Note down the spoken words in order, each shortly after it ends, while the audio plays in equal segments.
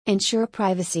Ensure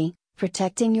privacy,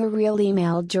 protecting your real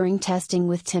email during testing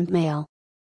with Temp Mail.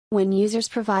 When users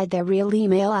provide their real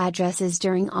email addresses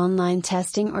during online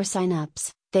testing or signups,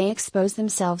 they expose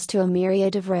themselves to a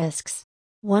myriad of risks.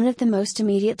 One of the most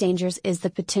immediate dangers is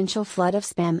the potential flood of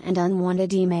spam and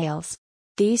unwanted emails.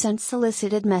 These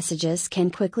unsolicited messages can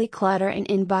quickly clutter an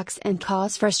inbox and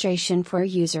cause frustration for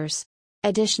users.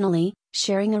 Additionally,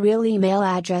 sharing a real email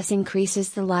address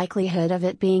increases the likelihood of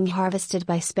it being harvested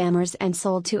by spammers and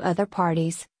sold to other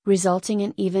parties, resulting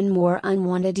in even more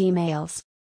unwanted emails.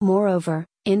 Moreover,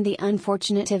 in the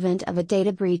unfortunate event of a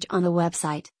data breach on the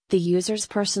website, the user's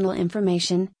personal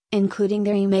information, including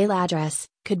their email address,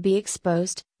 could be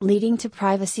exposed, leading to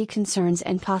privacy concerns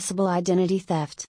and possible identity theft.